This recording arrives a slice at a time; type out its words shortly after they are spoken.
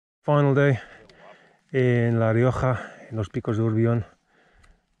Final day in La Rioja, in Los Picos de Urbion,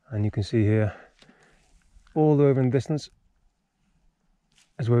 and you can see here all the way over in the distance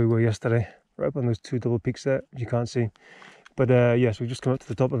is where we were yesterday, right up on those two double peaks there, which you can't see. But yes, we've just come up to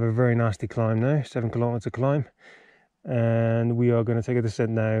the top of a very nasty climb now, 7 kilometers climb, and we are going to take a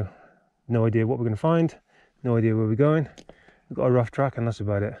descent now. No idea what we're going to find, no idea where we're going. We've got a rough track and that's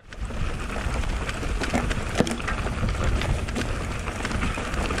about it.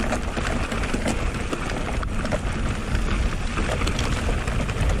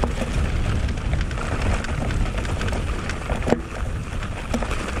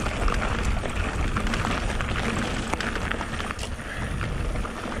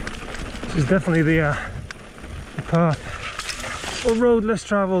 This is definitely the path or road less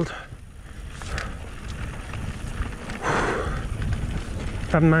travelled.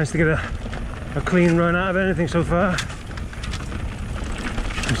 Haven't managed to get a clean run out of anything so far.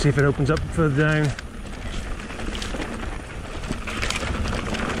 Let's see if it opens up further down.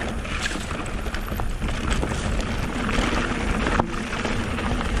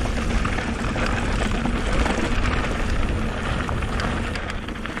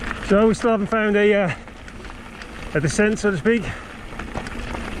 So we still haven't found a descent, so to speak.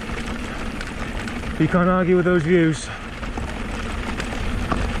 But you can't argue with those views.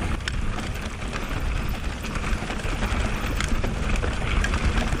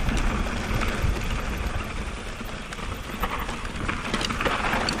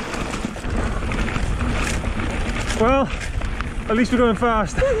 Well, at least we're going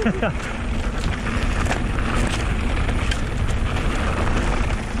fast.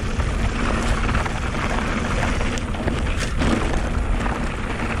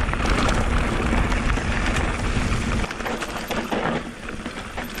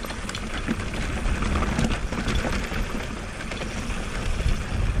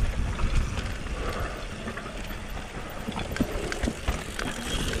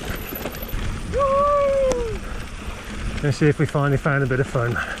 Let's see if we finally found a bit of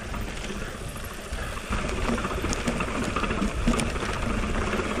fun.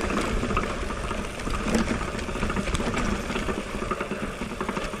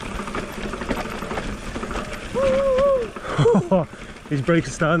 These brakes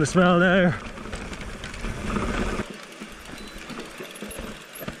are starting to smell now.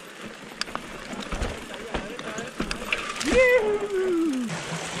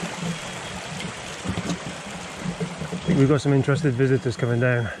 We've got some interested visitors coming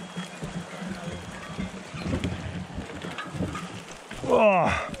down.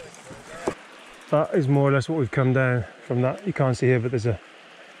 Oh, that is more or less what we've come down from. That you can't see here, but there's a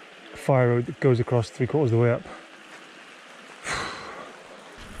fire road that goes across 3/4 of the way up.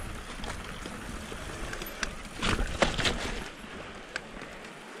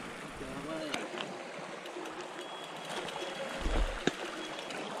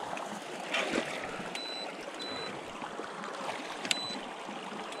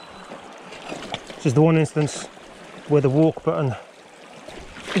 This is the one instance where the walk button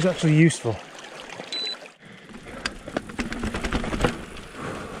is actually useful.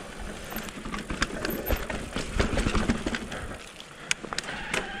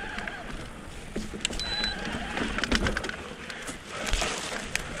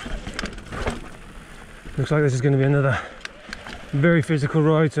 Looks like this is going to be another very physical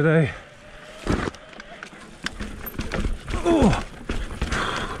ride today.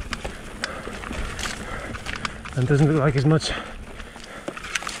 And doesn't look like as much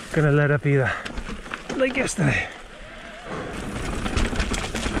gonna let up either, like yesterday.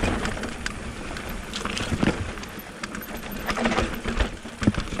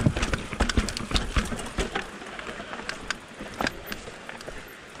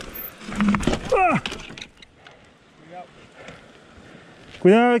 Ah!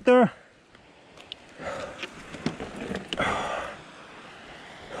 Cuidado, Victor.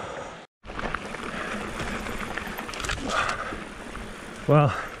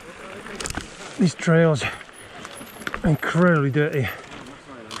 Well, these trails are incredibly dirty,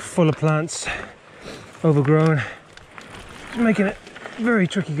 full of plants, overgrown, it's making it very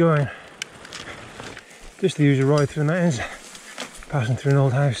tricky going. Just the usual ride through the mountains, passing through an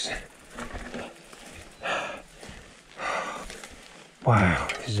old house. Wow,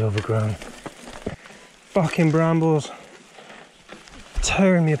 this is overgrown. Fucking brambles,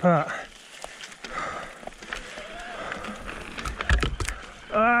 tearing me apart.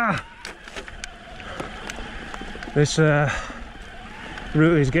 Ah! This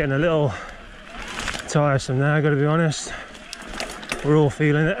route is getting a little tiresome now, I've got to be honest. We're all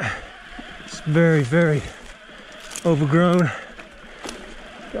feeling it. It's very, very overgrown.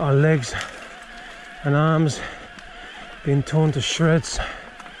 Our legs and arms being torn to shreds.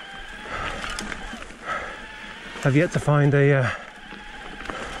 I've yet to find a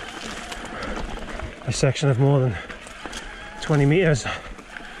section of more than 20 meters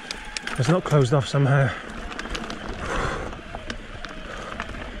that's not closed off somehow.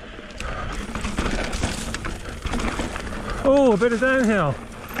 Oh, a bit of downhill.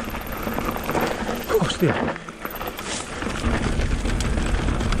 Oh, dear.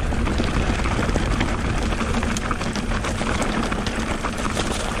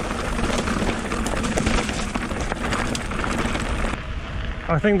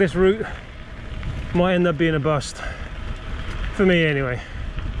 I think this route might end up being a bust. For me anyway.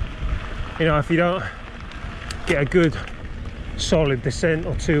 You know, if you don't get a good solid descent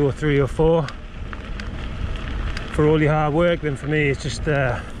or 2 or 3 or 4 for all your hard work, then for me it's just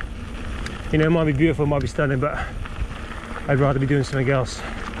you know, it might be beautiful, it might be stunning, but I'd rather be doing something else.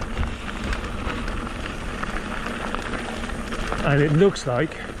 And it looks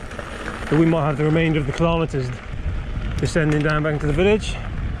like that we might have the remainder of the kilometers descending down back into the village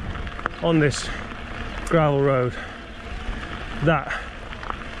on this gravel road. That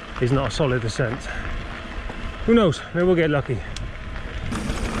is not a solid descent. Who knows, maybe we'll get lucky.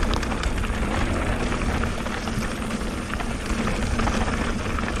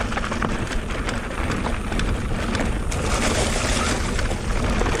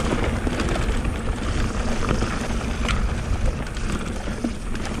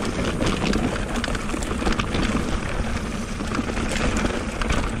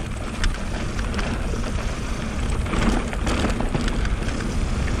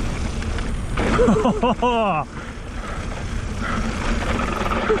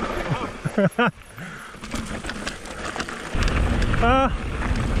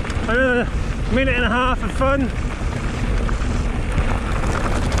 Another minute and a half of fun.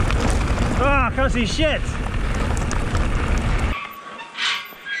 Ah, I can't see shit.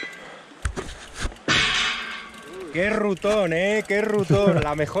 ¡Qué rutón, qué rutón!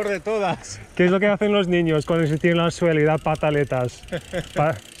 La mejor de todas. ¿Qué es lo que hacen los niños cuando se tiran al suelo y dan pataletas?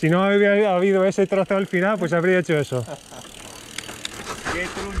 Si no hubiera habido ese trozo al final, pues habría hecho eso. ¡Qué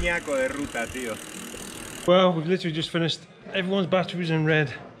truñaco de ruta, tío! Well, we've literally just finished. Everyone's batteries in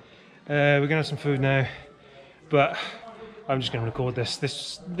red. We're gonna have some food now, but I'm just gonna record this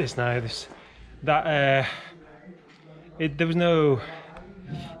now. There was no.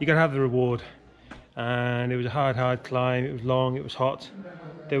 You gotta have the reward. And it was a hard climb. It was long, it was hot.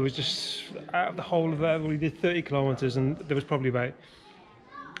 There was just, out of the whole of that, we did 30 kilometers, and there was probably about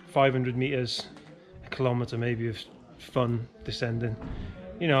 500 meters, a kilometer maybe, of fun descending,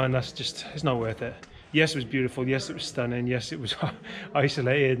 you know, and that's just, it's not worth it. Yes, it was beautiful, yes, it was stunning, yes, it was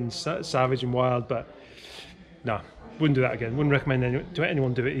isolated and savage and wild, but no, wouldn't do that again. Wouldn't recommend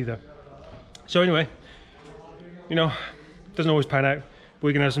anyone do it either. So anyway, you know, doesn't always pan out.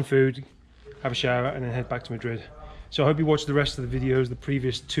 We're gonna have some food, have a shower, and then head back to Madrid. So I hope you watched the rest of the videos, the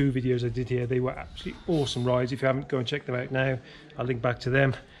previous 2 videos I did here. They were absolutely awesome rides. If you haven't, go and check them out now. I'll link back to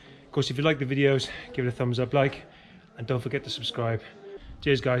them. Of course, if you like the videos, give it a thumbs up, like, and don't forget to subscribe.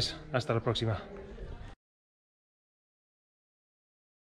 Cheers guys, hasta la próxima.